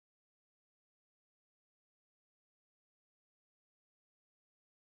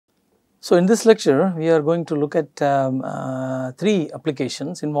So, in this lecture we are going to look at three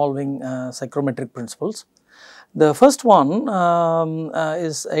applications involving psychrometric principles. The first one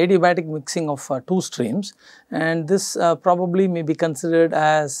is adiabatic mixing of two streams, and this probably may be considered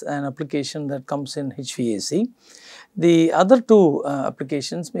as an application that comes in HVAC. The other two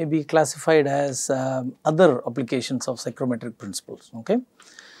applications may be classified as other applications of psychrometric principles. Okay.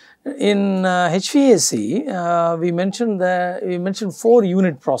 In HVAC, we mentioned 4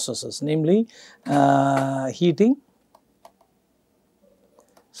 unit processes, namely heating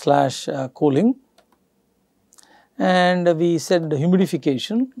slash cooling, and we said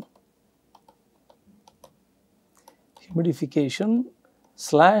humidification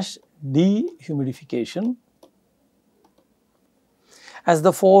slash dehumidification as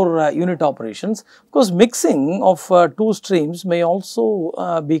the 4 unit operations. Of course, mixing of two streams may also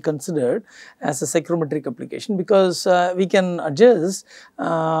be considered as a psychrometric application, because we can adjust the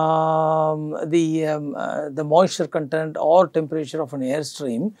moisture content or temperature of an air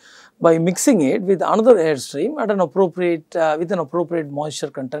stream by mixing it with another air stream at an appropriate with an appropriate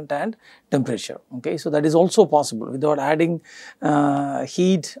moisture content and temperature. Okay, so that is also possible without adding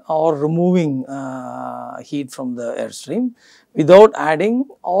heat or removing heat from the air stream. Without adding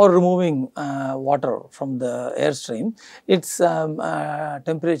or removing water from the airstream, its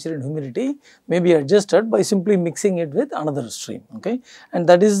temperature and humidity may be adjusted by simply mixing it with another stream. Okay, and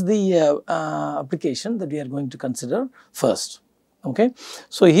that is the application that we are going to consider first. Okay,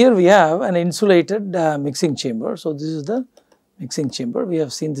 so here we have an insulated mixing chamber. So this is the mixing chamber. We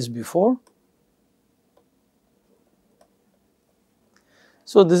have seen this before.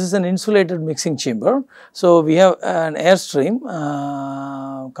 So this is an insulated mixing chamber. So we have an air stream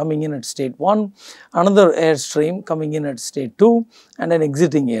coming in at state 1, another air stream coming in at state 2, and an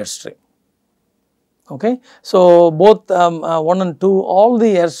exiting air stream. Okay. So both 1 and 2, all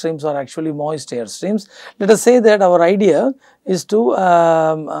the air streams are actually moist air streams. Let us say that our idea is to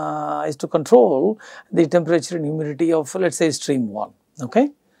control the temperature and humidity of, let us say, stream 1.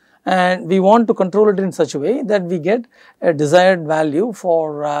 Okay. And we want to control it in such a way that we get a desired value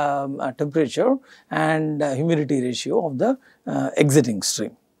for temperature and humidity ratio of the exiting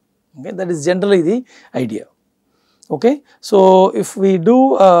stream. Okay, that is generally the idea. Okay, so if we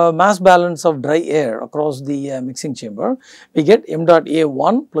do mass balance of dry air across the mixing chamber, we get m dot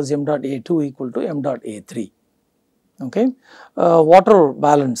A1 plus m dot A2 equal to m dot A3. Okay, water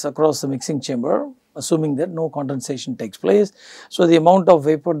balance across the mixing chamber, assuming that no condensation takes place. So the amount of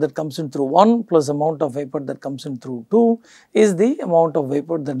vapor that comes in through 1 plus amount of vapor that comes in through 2 is the amount of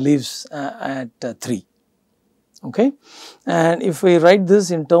vapor that leaves at 3. Okay, and if we write this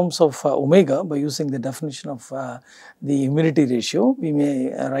in terms of omega by using the definition of the humidity ratio, we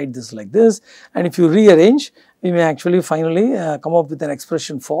may write this like this, and if you rearrange, we may actually finally come up with an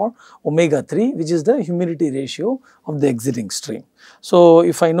expression for omega 3, which is the humidity ratio of the exiting stream. So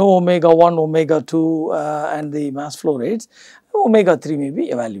if I know omega 1, omega 2 and the mass flow rates, omega 3 may be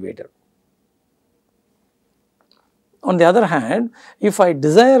evaluated. On the other hand, if I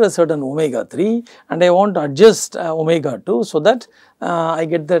desire a certain omega 3 and I want to adjust omega 2 so that I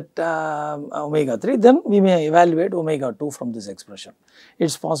get that omega 3, then we may evaluate omega 2 from this expression. It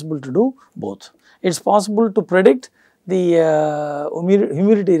is possible to do both. It is possible to predict the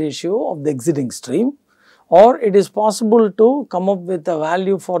humidity ratio of the exiting stream, or it is possible to come up with a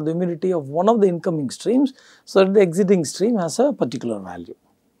value for the humidity of one of the incoming streams so that the exiting stream has a particular value.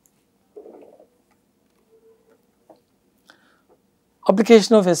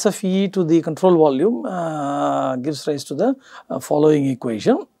 Application of SFE to the control volume gives rise to the following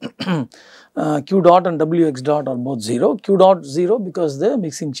equation. Q dot and Wx dot are both 0. Q dot 0 because the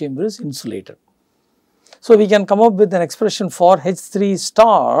mixing chamber is insulated. So we can come up with an expression for H3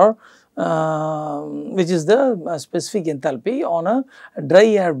 star, which is the specific enthalpy on a dry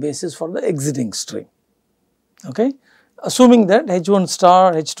air basis for the exiting stream. Okay. Assuming that H1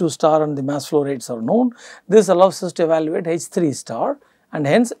 star, H2 star and the mass flow rates are known, this allows us to evaluate H3 star, and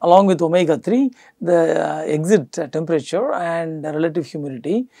hence along with omega 3, the exit temperature and relative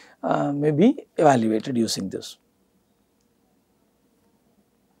humidity may be evaluated using this.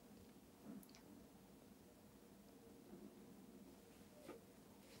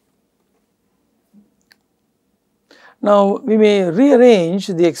 Now we may rearrange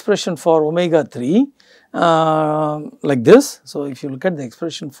the expression for omega 3 like this. So if you look at the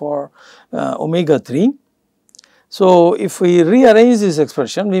expression for omega 3, so if we rearrange this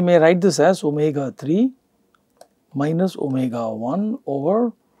expression, we may write this as omega 3 minus omega 1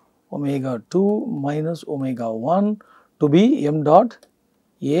 over omega 2 minus omega 1 to be m dot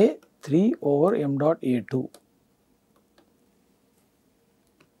A 3 over m dot A 2.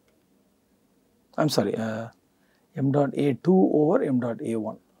 I am sorry, m dot A2 over m dot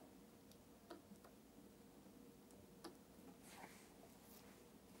A1.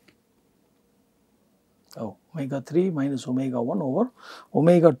 Oh, omega 3 minus omega 1 over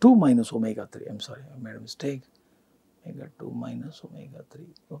omega 2 minus omega 3. I am sorry, I made a mistake. Omega 2 minus omega 3.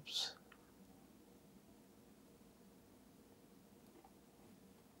 Oops.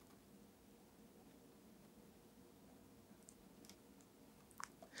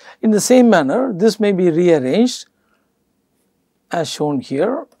 In the same manner, this may be rearranged as shown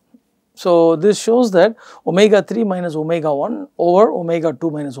here. So, this shows that omega 3 minus omega 1 over omega 2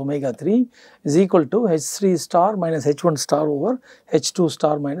 minus omega 3 is equal to H3 star minus H1 star over H2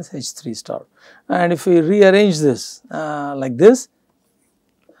 star minus H3 star. And if we rearrange this like this,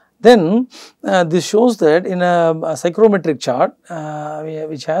 then this shows that in a psychrometric chart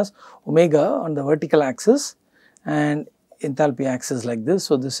which has omega on the vertical axis and enthalpy axis like this.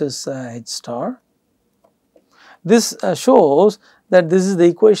 So, this is H star. This shows that this is the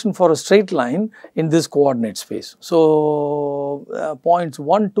equation for a straight line in this coordinate space. So, points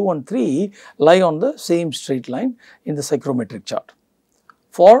 1, 2 and 3 lie on the same straight line in the psychrometric chart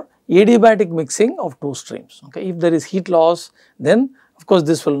for adiabatic mixing of two streams. Okay. If there is heat loss, then of course,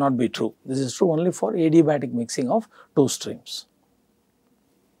 this will not be true. This is true only for adiabatic mixing of two streams.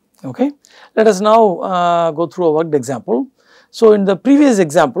 Okay. Let us now go through a worked example. So, in the previous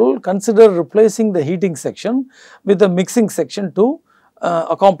example, consider replacing the heating section with the mixing section to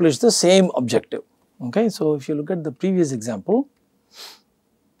accomplish the same objective. Okay. So, if you look at the previous example,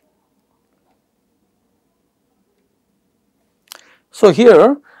 so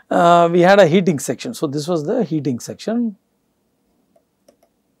here we had a heating section. So, this was the heating section.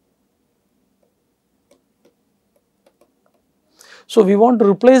 So, we want to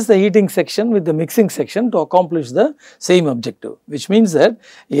replace the heating section with the mixing section to accomplish the same objective, which means that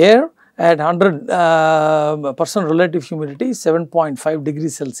air at 100% relative humidity 7.5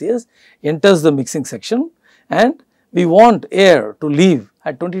 degrees Celsius enters the mixing section, and we want air to leave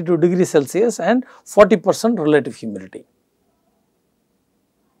at 22 degrees Celsius and 40% relative humidity.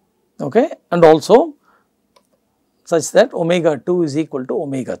 Okay, and also such that omega 2 is equal to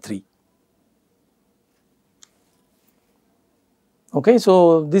omega 3. Okay,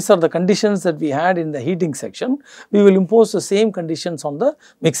 so these are the conditions that we had in the heating section. We will impose the same conditions on the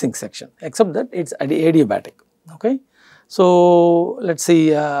mixing section, except that it is adiabatic. Okay, so let us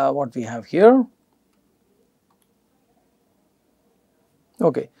see what we have here.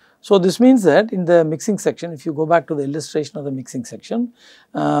 Okay, so this means that in the mixing section, if you go back to the illustration of the mixing section,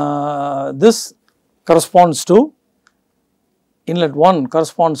 this corresponds to inlet 1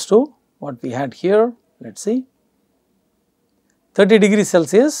 corresponds to what we had here. Let us see. 30 degrees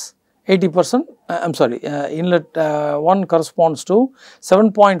Celsius, 80%, I am sorry, inlet 1 corresponds to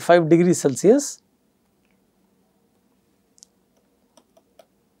 7.5 degrees Celsius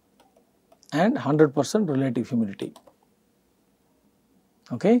and 100% relative humidity.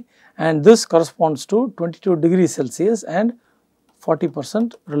 Okay, and this corresponds to 22 degrees Celsius and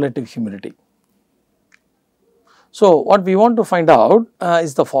 40% relative humidity. So, what we want to find out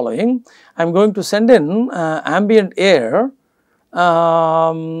is the following. I am going to send in ambient air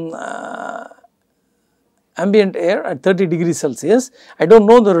at 30 degrees Celsius. I do not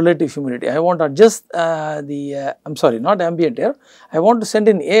know the relative humidity. I want to adjust I am sorry, not ambient air. I want to send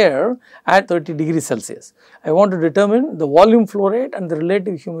in air at 30 degrees Celsius. I want to determine the volume flow rate and the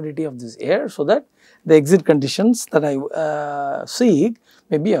relative humidity of this air, so that the exit conditions that I seek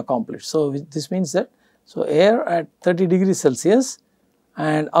may be accomplished. So, this means that air at 30 degrees Celsius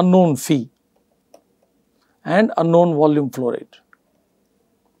and unknown phi and unknown volume flow rate.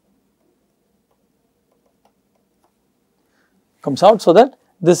 Comes out, so that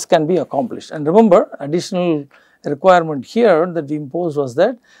this can be accomplished. And remember, additional requirement here that we imposed was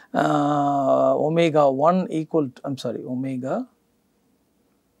that omega 1 equal to, I am sorry, omega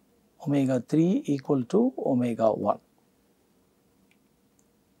 3 equal to omega 1.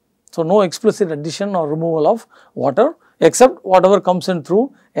 So, no explicit addition or removal of water, except whatever comes in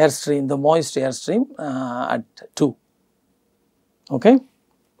through airstream, the moist airstream at 2. Okay.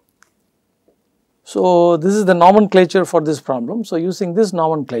 So, this is the nomenclature for this problem. So, using this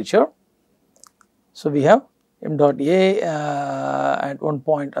nomenclature, so we have m dot A at 1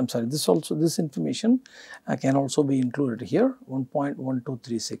 point, I am sorry, this information can also be included here,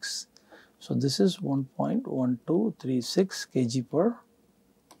 1.1236. So, this is 1.1236 kg per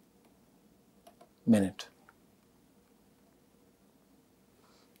minute.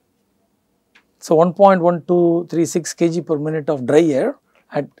 So, 1.1236 kg per minute of dry air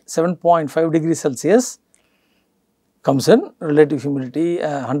at 7.5 degrees Celsius comes in, relative humidity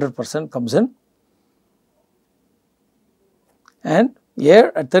 100% comes in, and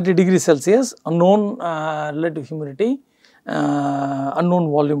air at 30 degrees Celsius, unknown relative humidity, unknown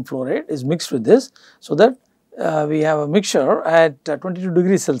volume flow rate is mixed with this, so that we have a mixture at 22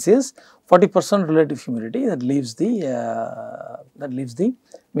 degrees Celsius, 40% relative humidity that leaves the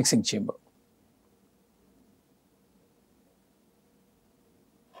mixing chamber.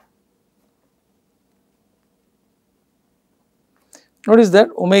 Notice that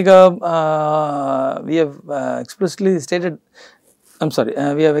omega we have explicitly stated,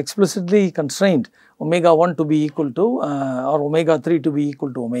 we have explicitly constrained omega 1 to be equal to or omega 3 to be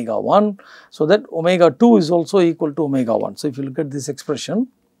equal to omega 1, so that omega 2 is also equal to omega 1. So, if you look at this expression,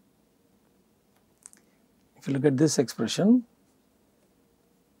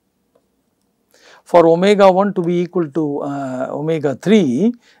 for omega 1 to be equal to omega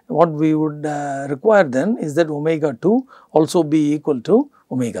 3, what we would require then is that omega 2 also be equal to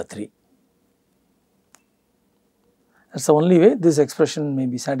omega 3. That is the only way this expression may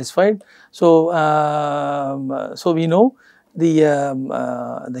be satisfied. So, so we know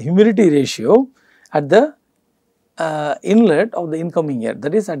the humidity ratio at the inlet of the incoming air,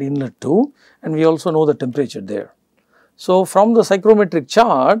 that is at inlet 2, and we also know the temperature there. So, from the psychrometric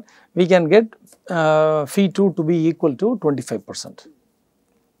chart we can get phi 2 to be equal to 25%.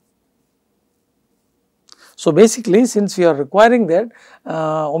 So, basically since we are requiring that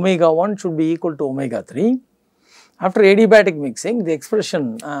omega 1 should be equal to omega 3, after adiabatic mixing the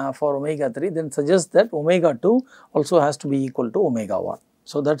expression for omega 3 then suggests that omega 2 also has to be equal to omega 1.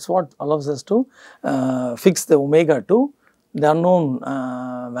 So, that is what allows us to fix the omega 2, the unknown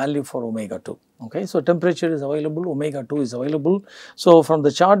value for omega 2. Okay. So, temperature is available, omega 2 is available. So, from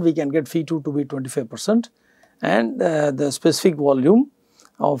the chart we can get phi 2 to be 25% and the specific volume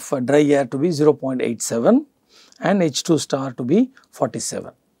of dry air to be 0.87 and H2 star to be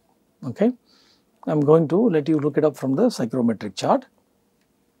 47. Okay. I am going to let you look it up from the psychrometric chart.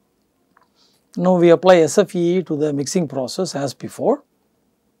 Now, we apply SFEE to the mixing process as before,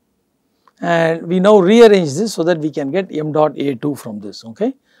 and we now rearrange this so that we can get m dot A2 from this.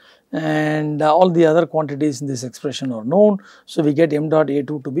 Okay. And all the other quantities in this expression are known. So, we get m dot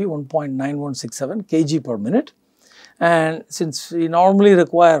A2 to be 1.9167 kg per minute. And since we normally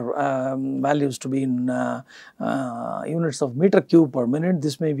require values to be in units of meter cube per minute,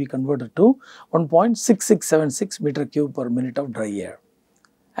 this may be converted to 1.6676 meter cube per minute of dry air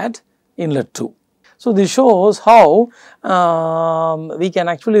at inlet 2. So, this shows how we can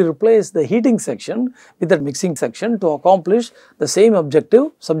actually replace the heating section with the mixing section to accomplish the same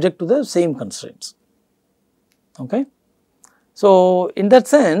objective subject to the same constraints. Okay. So, in that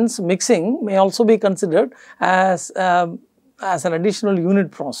sense mixing may also be considered as an additional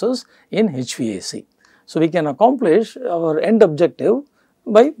unit process in HVAC. So, we can accomplish our end objective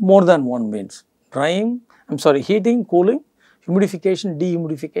by more than one means: heating, cooling, humidification,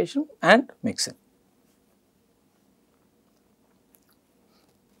 dehumidification and mixing.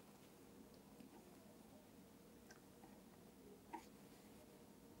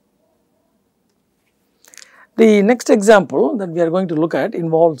 The next example that we are going to look at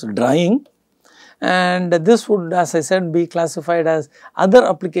involves drying, and this would, as I said, be classified as other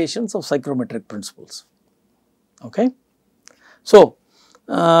applications of psychrometric principles. Okay. So,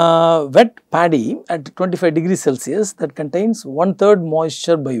 wet paddy at 25 degrees Celsius that contains 1/3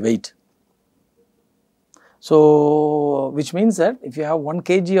 moisture by weight. So, which means that if you have 1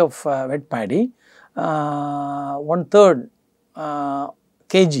 kg of wet paddy, 1/3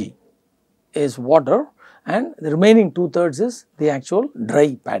 kg is water and the remaining 2/3 is the actual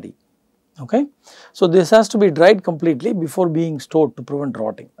dry paddy. Okay. So, this has to be dried completely before being stored to prevent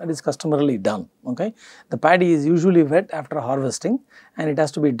rotting. That is customarily done. Okay. The paddy is usually wet after harvesting and it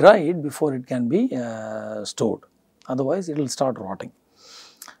has to be dried before it can be stored, otherwise it will start rotting.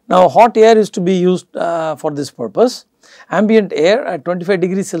 Now, hot air is to be used for this purpose. Ambient air at 25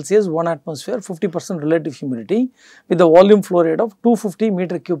 degrees Celsius, 1 atmosphere, 50% relative humidity with a volume flow rate of 250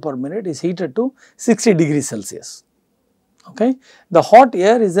 meter cube per minute is heated to 60 degrees Celsius. Okay. The hot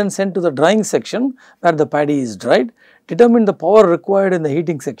air is then sent to the drying section where the paddy is dried. Determine the power required in the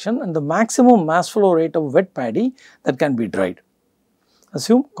heating section and the maximum mass flow rate of wet paddy that can be dried.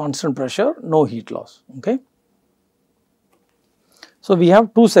 Assume constant pressure, no heat loss. Okay. So, we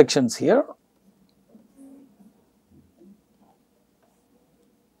have two sections here.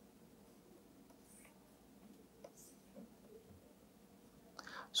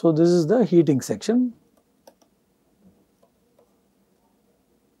 So, this is the heating section.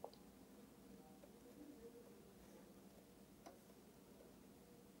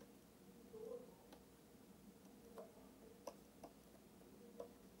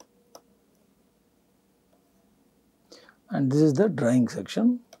 and this is the drying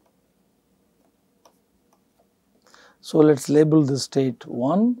section. So, let us label this state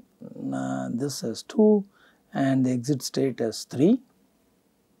 1, this as 2 and the exit state as 3.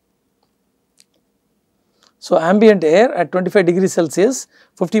 So, ambient air at 25 degrees Celsius,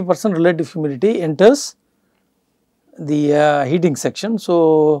 50% relative humidity enters the heating section.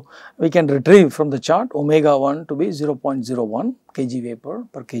 So, we can retrieve from the chart omega 1 to be 0.01 kg vapor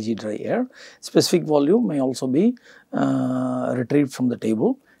per kg dry air. Specific volume may also be retrieved from the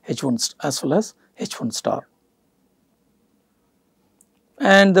table H1 as well as H1 star.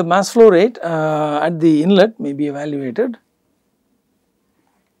 And the mass flow rate at the inlet may be evaluated.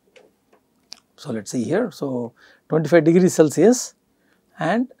 So, let us see here. So, 25 degrees Celsius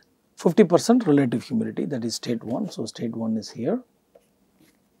and 50% relative humidity, that is state 1. So, state 1 is here.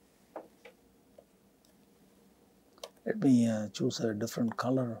 Let me choose a different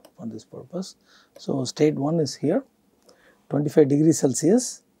color for this purpose. So, state 1 is here, 25 degrees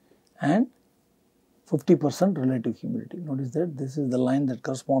Celsius and 50% relative humidity. Notice that this is the line that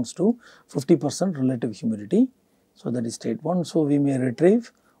corresponds to 50% relative humidity. So, that is state 1. So, we may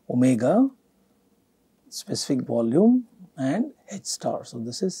retrieve omega, specific volume and H star. So,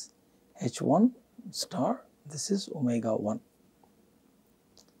 this is H1 star, this is omega 1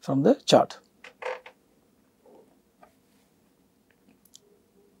 from the chart.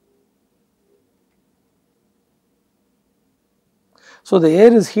 So, the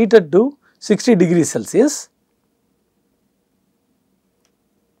air is heated to 60 degrees Celsius,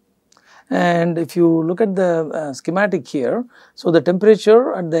 and if you look at the schematic here, so the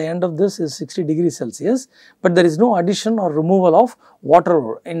temperature at the end of this is 60 degrees Celsius, but there is no addition or removal of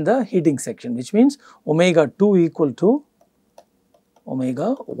water in the heating section, which means omega 2 equal to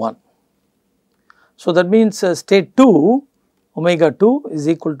omega 1. So, that means state 2 omega 2 is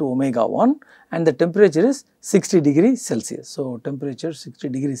equal to omega 1 and the temperature is 60 degrees Celsius. So, temperature 60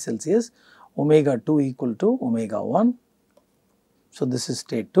 degrees Celsius, omega 2 equal to omega 1. So, this is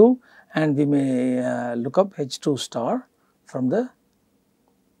state 2 and we may look up H2 star from the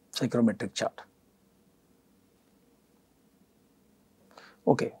psychrometric chart.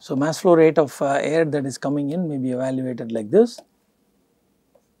 Okay. So, mass flow rate of air that is coming in may be evaluated like this.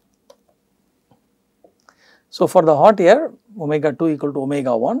 So, for the hot air omega 2 equal to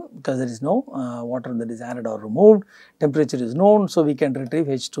omega 1 because there is no water that is added or removed, temperature is known. So, we can retrieve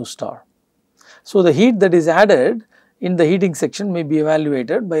H2 star. So, the heat that is added in the heating section may be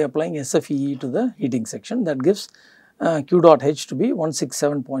evaluated by applying SFEE to the heating section, that gives Q dot H to be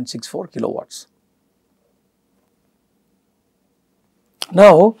 167.64 kilowatts.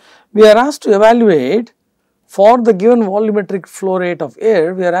 Now, we are asked to evaluate for the given volumetric flow rate of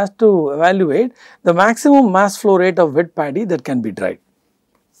air, we are asked to evaluate the maximum mass flow rate of wet paddy that can be dried.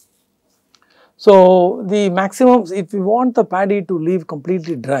 So, the maximum, if we want the paddy to leave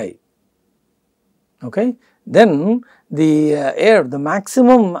completely dry, okay, then the air, the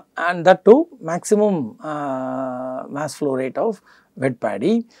maximum and that too maximum mass flow rate of wet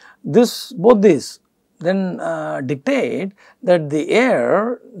paddy, this both these then dictate that the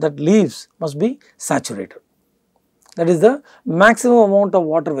air that leaves must be saturated. That is the maximum amount of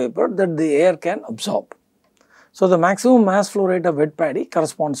water vapor that the air can absorb. So, the maximum mass flow rate of wet paddy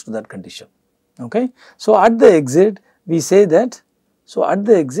corresponds to that condition. Okay. So, at the exit we say that, so at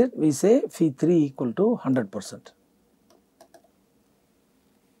the exit we say Phi3 equal to 100%.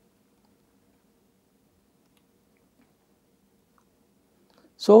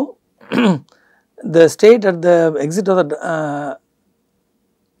 So, the state at the exit of the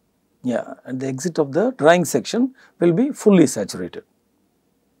at the exit of the drying section will be fully saturated.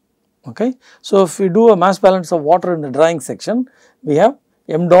 Okay. So, if we do a mass balance of water in the drying section, we have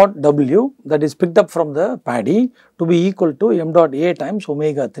m dot W that is picked up from the paddy to be equal to m dot A times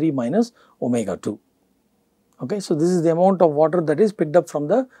omega 3 minus omega 2. Okay. So, this is the amount of water that is picked up from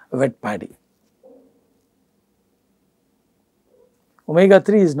the wet paddy. Omega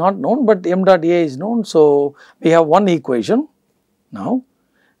 3 is not known, but m dot A is known. So, we have one equation now,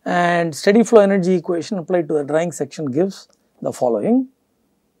 and steady flow energy equation applied to the drying section gives the following,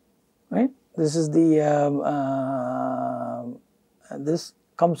 right. This is the, this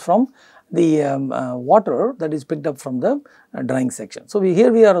comes from the water that is picked up from the drying section. So,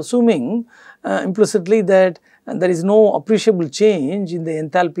 here we are assuming implicitly that there is no appreciable change in the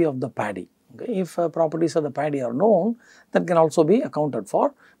enthalpy of the paddy. Okay. If properties of the paddy are known, that can also be accounted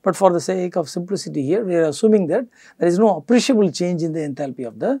for, but for the sake of simplicity here we are assuming that there is no appreciable change in the enthalpy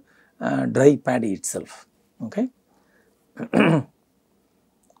of the dry paddy itself. Okay.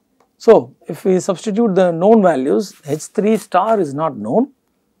 So, if we substitute the known values, H3 star is not known,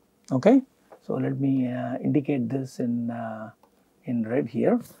 okay, So, let me indicate this in red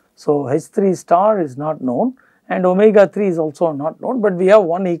here. So, H3 star is not known and omega 3 is also not known, but we have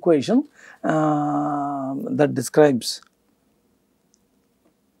one equation that describes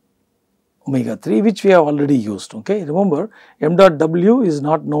omega 3 which we have already used. Okay. Remember, m dot w is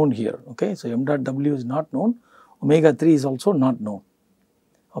not known here. Okay. So, m dot w is not known, omega 3 is also not known.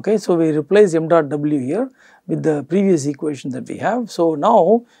 Okay. So, we replace m dot w here with the previous equation that we have. So,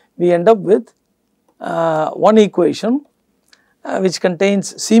 now we end up with one equation which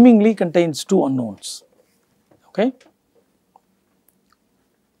seemingly contains two unknowns. Okay.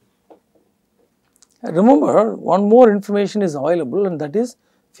 Remember, one more information is available and that is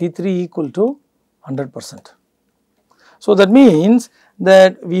phi3 equal to 100%. So, that means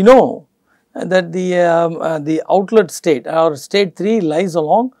that we know that the outlet state or state 3 lies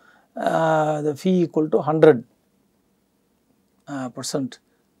along the phi equal to 100%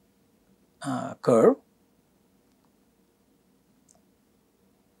 curve.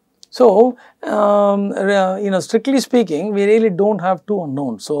 So, strictly speaking, we really do not have two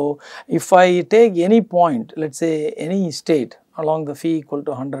unknowns. So, if I take any point, let us say any state along the phi equal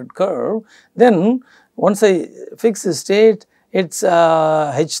to 100 curve, then once I fix the state, its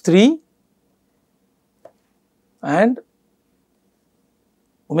H3 and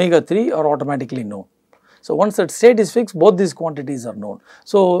omega 3 are automatically known. So, once that state is fixed, both these quantities are known.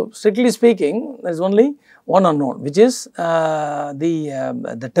 So, strictly speaking, there is only one unknown, which is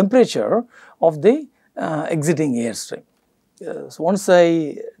the temperature of the exiting airstream. So, once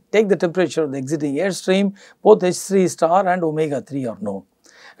I take the temperature of the exiting airstream, both H3 star and omega 3 are known.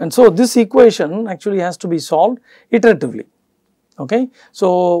 And so, this equation actually has to be solved iteratively. Okay.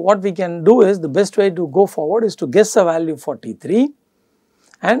 So, what we can do is, the best way to go forward is to guess a value for T3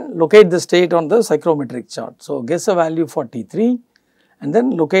 and locate the state on the psychrometric chart. So, guess a value for T3 and then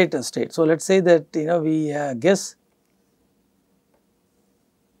locate a state. So, let us say that we guess.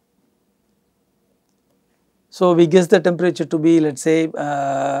 So, we guess the temperature to be, let us say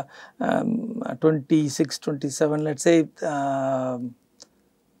 26, 27, let us say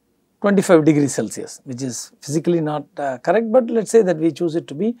 25 degrees Celsius, which is physically not correct, but let us say that we choose it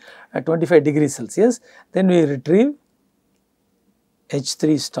to be 25 degrees Celsius. Then we retrieve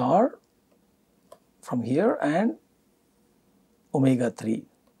H3 star from here and omega 3,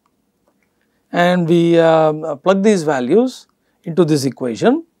 and we plug these values into this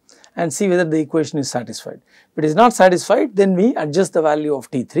equation and see whether the equation is satisfied. If it is not satisfied, then we adjust the value of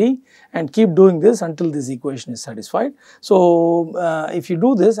T3 and keep doing this until this equation is satisfied. So, if you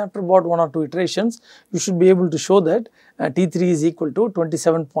do this after about 1 or 2 iterations, you should be able to show that T3 is equal to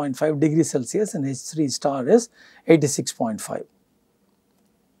 27.5 degrees Celsius and H3 star is 86.5.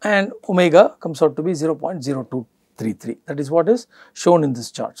 And omega comes out to be 0.0233. That is what is shown in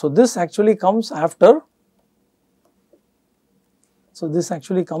this chart. So, this actually comes after. So, this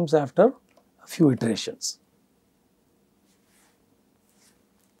actually comes after a few iterations.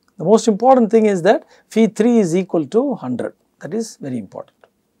 The most important thing is that phi3 is equal to 100. That is very important.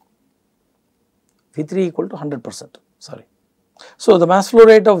 phi3 equal to 100%. Sorry. So, the mass flow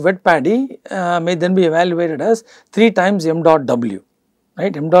rate of wet paddy may then be evaluated as 3 times m dot w.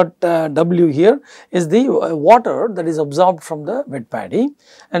 Right, m dot w here is the water that is absorbed from the wet paddy,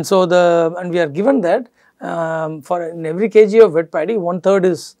 and so we are given that for in every kg of wet paddy, 1/3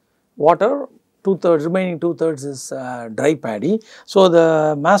 is water, 2/3 remaining 2/3 is dry paddy. So,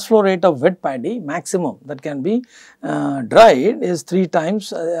 the mass flow rate of wet paddy maximum that can be dried is 3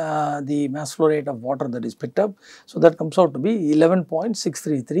 times the mass flow rate of water that is picked up. So, that comes out to be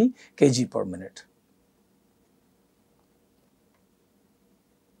 11.633 kg per minute.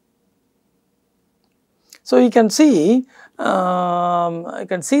 So, you can see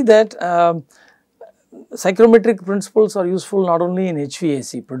that psychrometric principles are useful not only in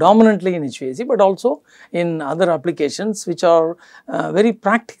HVAC, predominantly in HVAC, but also in other applications which are very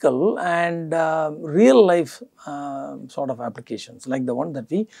practical and real life sort of applications like the one that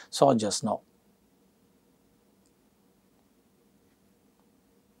we saw just now.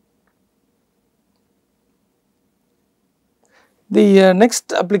 The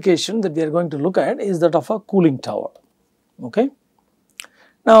next application that we are going to look at is that of a cooling tower. Okay.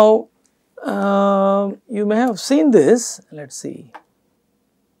 Now, you may have seen this, let us see,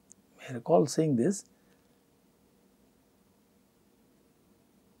 I recall seeing this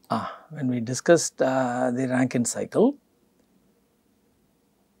when we discussed the Rankine cycle.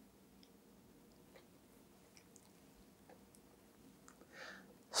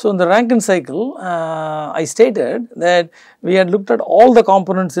 So, in the Rankine cycle, I stated that we had looked at all the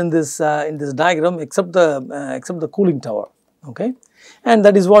components in this diagram except the cooling tower. okay, and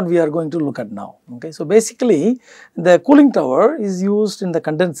that is what we are going to look at now. Okay. So, basically the cooling tower is used in the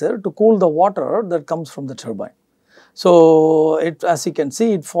condenser to cool the water that comes from the turbine. So, it, as you can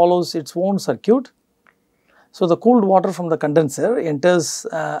see, it follows its own circuit. So, the cooled water from the condenser enters,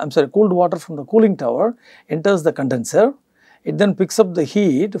 cooled water from the cooling tower enters the condenser. It then picks up the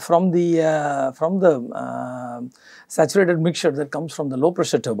heat from the saturated mixture that comes from the low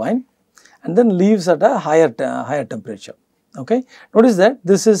pressure turbine and then leaves at a higher temperature. Okay. Notice that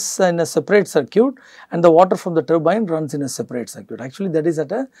this is in a separate circuit and the water from the turbine runs in a separate circuit. Actually, that is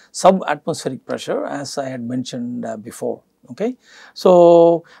at a sub-atmospheric pressure, as I had mentioned before. Okay.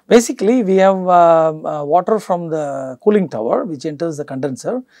 So, basically we have water from the cooling tower which enters the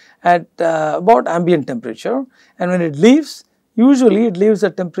condenser at about ambient temperature, and when it leaves, usually it leaves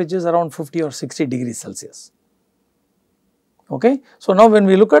at temperatures around 50 or 60 degrees Celsius. Okay. So, now when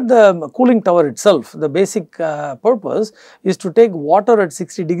we look at the cooling tower itself, the basic purpose is to take water at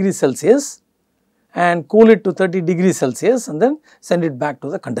 60 degrees Celsius and cool it to 30 degrees Celsius and then send it back to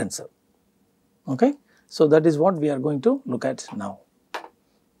the condenser. Okay. So, that is what we are going to look at now.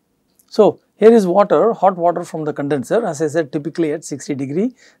 So, here is water, hot water from the condenser, as I said, typically at 60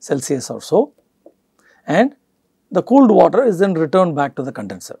 degree Celsius or so, and the cooled water is then returned back to the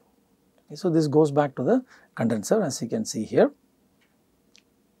condenser. Okay, so, this goes back to the condenser, as you can see here.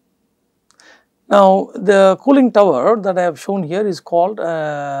 Now, the cooling tower that I have shown here is called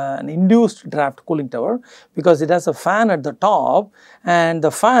an induced draft cooling tower, because it has a fan at the top and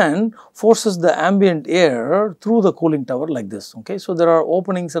the fan forces the ambient air through the cooling tower like this. Okay. So, there are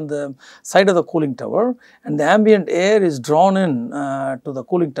openings on the side of the cooling tower and the ambient air is drawn in to the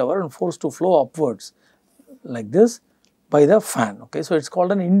cooling tower and forced to flow upwards like this by the fan. Okay. So, it is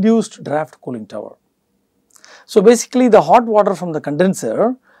called an induced draft cooling tower. So, basically the hot water from the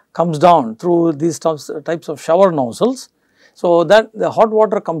condenser comes down through these types of shower nozzles. So, that the hot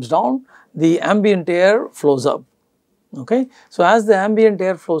water comes down, the ambient air flows up. Okay. So, as the ambient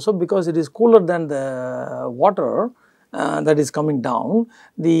air flows up, because it is cooler than the water that is coming down,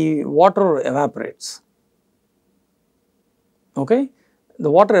 the water evaporates. Okay.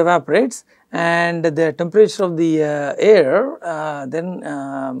 The water evaporates and the temperature of the air then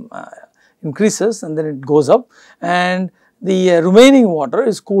increases and then it goes up, and the remaining water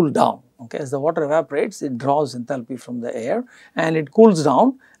is cooled down. Okay. As the water evaporates, it draws enthalpy from the air and it cools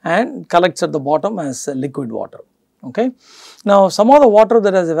down and collects at the bottom as liquid water. Okay. Now, some of the water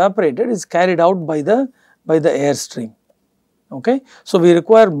that has evaporated is carried out by the air stream. Okay. So, we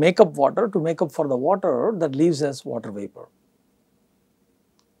require makeup water to make up for the water that leaves as water vapor.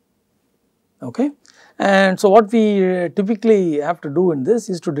 Okay. And so, what we typically have to do in this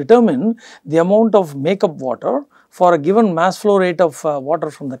is to determine the amount of makeup water for a given mass flow rate of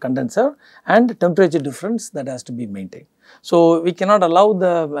water from the condenser and temperature difference that has to be maintained. So, we cannot allow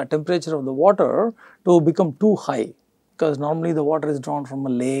the temperature of the water to become too high, because normally the water is drawn from a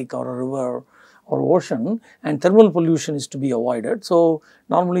lake or a river or ocean and thermal pollution is to be avoided. So,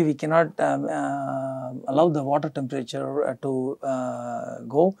 normally we cannot allow the water temperature to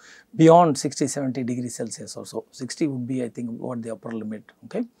go beyond 60-70 degrees Celsius or so. 60 would be, I think, what the upper limit.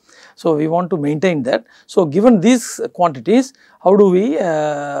 Okay. So, we want to maintain that. So, given these quantities, how do we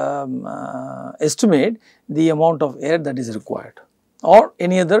estimate the amount of air that is required or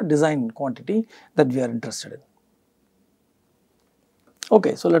any other design quantity that we are interested in?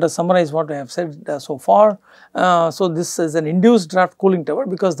 Okay, so let us summarize what I have said so far. So, this is an induced draft cooling tower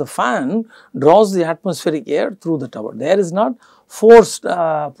because the fan draws the atmospheric air through the tower. The air is not forced,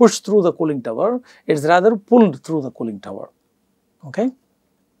 pushed through the cooling tower, it is rather pulled through the cooling tower. Okay.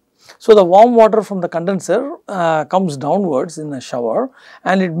 So, the warm water from the condenser comes downwards in a shower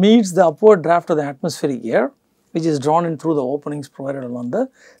and it meets the upward draft of the atmospheric air, which is drawn in through the openings provided along the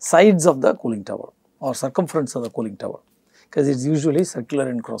sides of the cooling tower or circumference of the cooling tower, because it is usually circular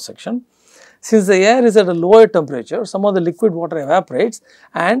in cross section. Since the air is at a lower temperature, some of the liquid water evaporates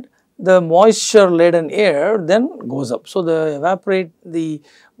and the moisture laden air then goes up. So, the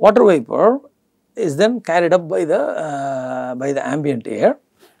water vapor is then carried up by the ambient air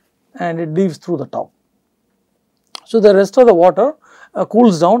and it leaves through the top. So, the rest of the water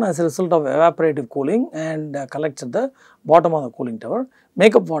cools down as a result of evaporative cooling and collects at the bottom of the cooling tower.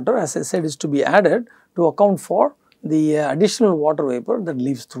 Makeup water, as I said, is to be added to account for the additional water vapor that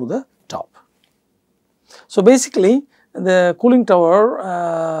leaves through the top. So, basically the cooling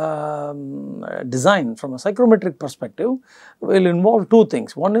tower design from a psychrometric perspective will involve two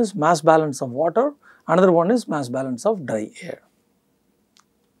things. One is mass balance of water, another one is mass balance of dry air.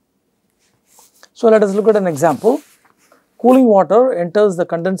 So, let us look at an example. cooling water enters the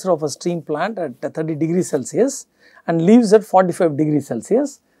condenser of a steam plant at 30 degrees Celsius and leaves at 45 degrees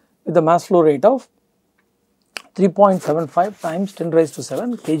Celsius with a mass flow rate of 3.75 times 10 raised to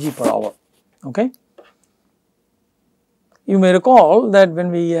 7 kg per hour. Okay. You may recall that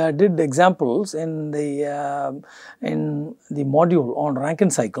when we did examples in the module on Rankine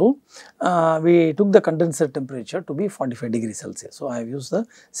cycle, we took the condenser temperature to be 45 degrees Celsius. So, I have used the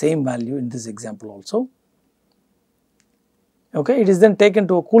same value in this example also. Okay, it is then taken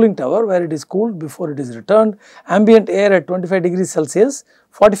to a cooling tower where it is cooled before it is returned. Ambient air at 25 degrees Celsius,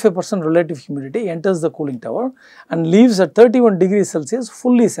 45% relative humidity enters the cooling tower and leaves at 31 degrees Celsius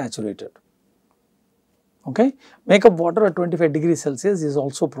fully saturated. Okay. Makeup water at 25 degrees Celsius is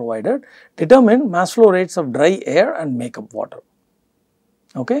also provided. Determine mass flow rates of dry air and makeup water.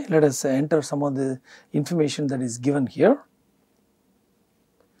 Okay. Let us enter some of the information that is given here.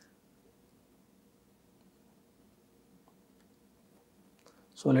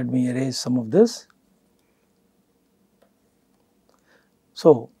 So, let me erase some of this.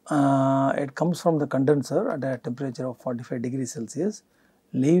 So, it comes from the condenser at a temperature of 45 degrees Celsius,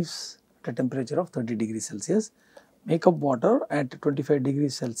 leaves at a temperature of 30 degrees Celsius. Makeup water at 25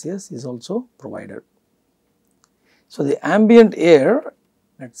 degrees Celsius is also provided. So, the ambient air,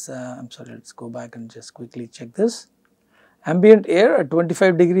 let's go back and just quickly check this. Ambient air at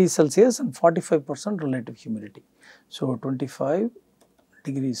 25 degrees Celsius and 45% relative humidity. So, 25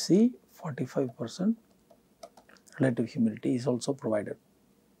 degrees C, 45% relative humidity is also provided.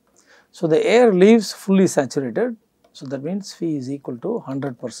 So, the air leaves fully saturated. So, that means phi is equal to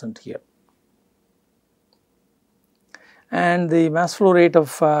 100% here. And the mass flow rate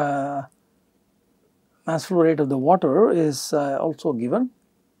of the water is also given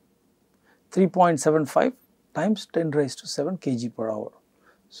 3.75 times 10 raised to 7 kg per hour.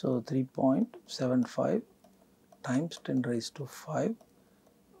 So, 3.75 times 10 raised to 5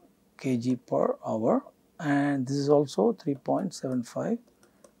 kg per hour, and this is also 3.75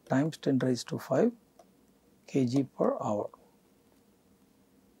 times 10 raised to 5 kg per hour.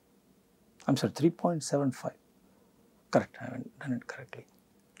 I am sorry, 3.75. Correct, I haven't done it correctly.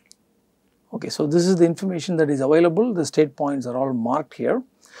 Okay, so this is the information that is available. The state points are all marked here.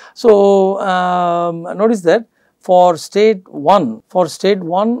 So, notice that for state 1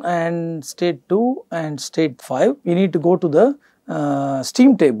 and state 2 and state 5, we need to go to the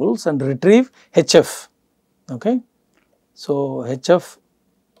steam tables and retrieve HF. Okay. So, HF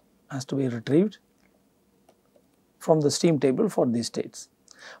has to be retrieved from the steam table for these states.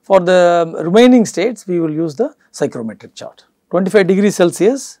 For the remaining states, we will use the psychrometric chart. 25 degrees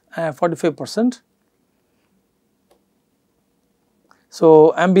Celsius, 45%.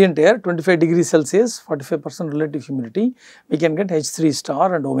 So, ambient air 25 degrees Celsius, 45% relative humidity, we can get H3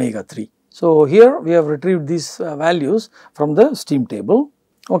 star and omega 3. So, here we have retrieved these values from the steam table.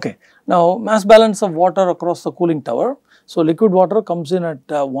 Okay. Now, mass balance of water across the cooling tower. So, liquid water comes in at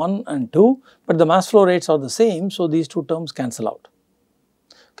 1 and 2, but the mass flow rates are the same. So, these two terms cancel out.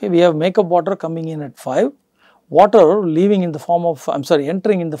 Okay, we have makeup water coming in at 5, water leaving in the form of,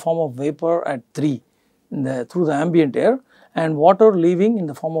 entering in the form of vapor at 3 through the ambient air, and water leaving in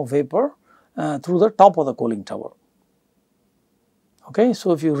the form of vapor through the top of the cooling tower. Okay,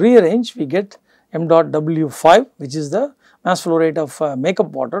 so if you rearrange, we get m dot W5, which is the mass flow rate of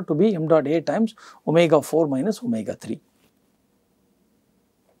makeup water, to be m dot A times omega 4 minus omega 3.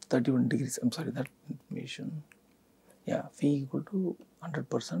 31 degrees, that information. Yeah, phi equal to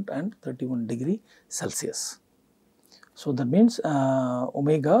 100% and 31 degree Celsius. So, that means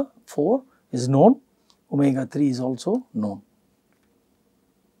omega 4 is known, omega 3 is also known.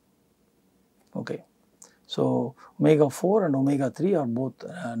 Okay. So, omega 4 and omega 3 are both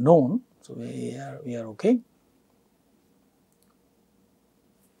known. So, we are okay.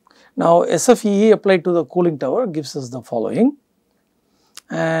 Now, SFEE applied to the cooling tower gives us the following,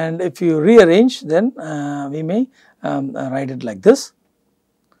 and if you rearrange, then we may write it like this.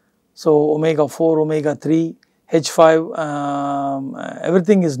 So, omega 4, omega 3, H5,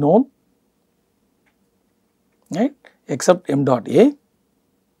 everything is known, right, except m dot A.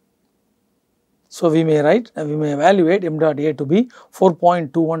 So, we may evaluate m dot A to be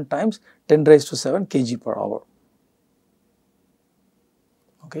 4.21 times 10 raised to 7 kg per hour.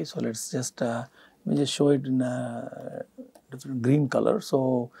 Okay, so, let us just show it in a different green color.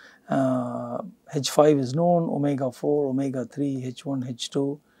 So, H5 is known, omega 4, omega 3, H1,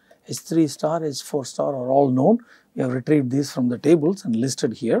 H2, H3 star, H4 star are all known. We have retrieved these from the tables and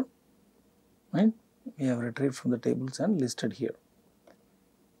listed here, right. We have retrieved from the tables and listed here.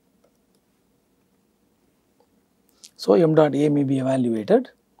 So, m dot A may be evaluated.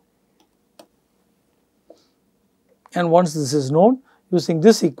 And once this is known, using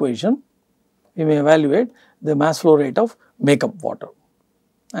this equation, we may evaluate the mass flow rate of makeup water,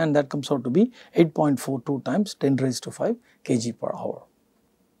 and that comes out to be 8.42 times 10 raised to 5 kg per hour.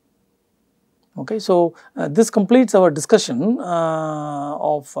 Okay, so this completes our discussion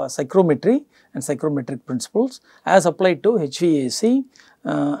of psychrometry and psychrometric principles as applied to HVAC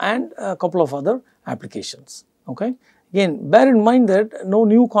and a couple of other applications. Okay. Again, bear in mind that no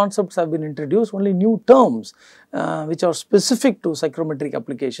new concepts have been introduced, only new terms which are specific to psychrometric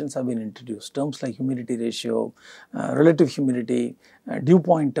applications have been introduced. Terms like humidity ratio, relative humidity, dew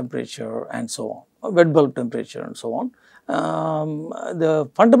point temperature and so on, wet bulb temperature and so on. The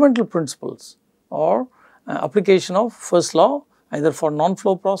fundamental principles or application of first law either for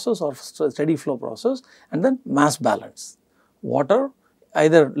non-flow process or steady flow process, and then mass balance, water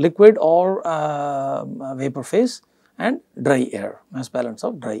either liquid or vapor phase, and dry air, mass balance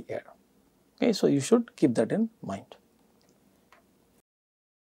of dry air. Okay, so you should keep that in mind.